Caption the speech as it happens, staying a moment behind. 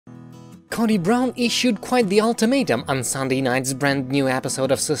Kody Brown issued quite the ultimatum on Sunday night's brand new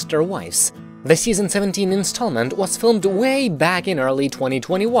episode of Sister Wives. The season 17 installment was filmed way back in early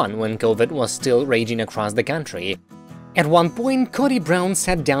 2021 when COVID was still raging across the country. At one point, Kody Brown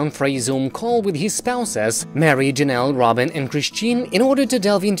sat down for a Zoom call with his spouses, Meri, Janelle, Robyn and Christine, in order to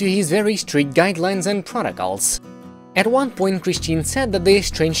delve into his very strict guidelines and protocols. At one point, Christine said that the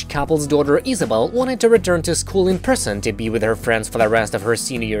estranged couple's daughter Ysabel wanted to return to school in person to be with her friends for the rest of her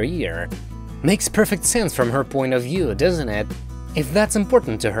senior year. Makes perfect sense from her point of view, doesn't it? If that's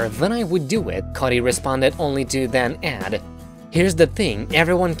important to her, then I would do it, Kody responded, only to then add, "Here's the thing,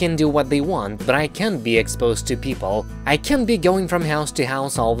 everyone can do what they want, but I can't be exposed to people. I can't be going from house to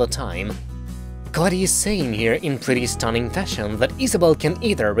house all the time." Kody is saying here in pretty stunning fashion that Ysabel can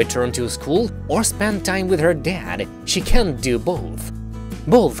either return to school or spend time with her dad. She can't do both.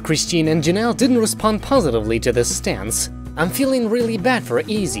 Both Christine and Janelle didn't respond positively to this stance. "I'm feeling really bad for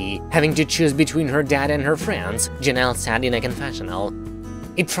Izzy, having to choose between her dad and her friends," Janelle said in a confessional.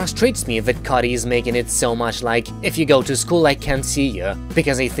 "It frustrates me that Kody is making it so much like, if you go to school I can't see you,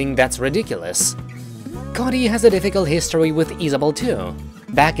 because I think that's ridiculous." Kody has a difficult history with Ysabel too.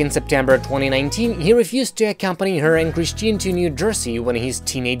 Back in September 2019, he refused to accompany her and Christine to New Jersey when his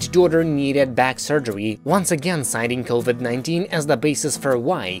teenage daughter needed back surgery, once again citing COVID-19 as the basis for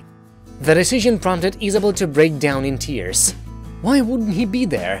why. The decision prompted Ysabel to break down in tears. "Why wouldn't he be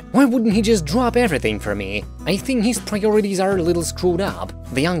there? Why wouldn't he just drop everything for me? I think his priorities are a little screwed up,"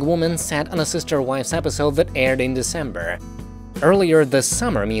 the young woman said on a Sister Wives episode that aired in December. Earlier this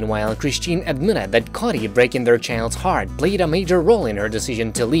summer, meanwhile, Christine admitted that Kody breaking their child's heart played a major role in her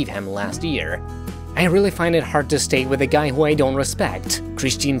decision to leave him last year. "I really find it hard to stay with a guy who I don't respect,"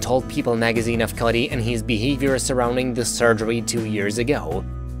 Christine told People magazine of Kody and his behavior surrounding the surgery 2 years ago.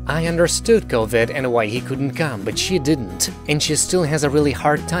 "I understood COVID and why he couldn't come, but she didn't, and she still has a really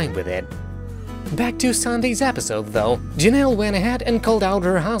hard time with it." Back to Sunday's episode, though, Janelle went ahead and called out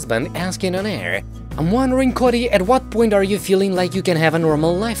her husband, asking on air, "I'm wondering, Kody, at what point are you feeling like you can have a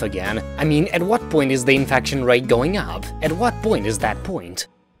normal life again? I mean, at what point is the infection rate going up? At what point is that point?"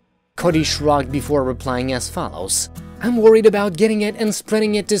 Kody shrugged before replying as follows, "I'm worried about getting it and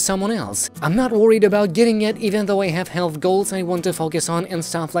spreading it to someone else. I'm not worried about getting it even though I have health goals I want to focus on and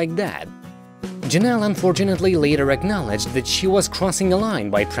stuff like that." Janelle unfortunately later acknowledged that she was crossing a line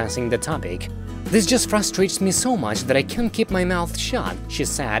by pressing the topic. "This just frustrates me so much that I can't keep my mouth shut," she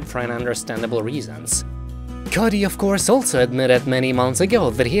said, for understandable reasons. Kody, of course, also admitted many months ago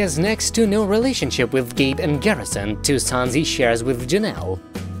that he has next to no relationship with Gabe and Garrison, two sons he shares with Janelle.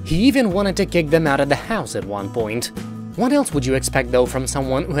 He even wanted to kick them out of the house at one point. What else would you expect, though, from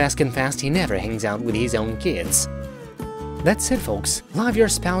someone who has confessed he never hangs out with his own kids? That's it, folks. Love your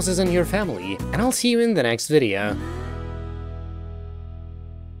spouses and your family, and I'll see you in the next video.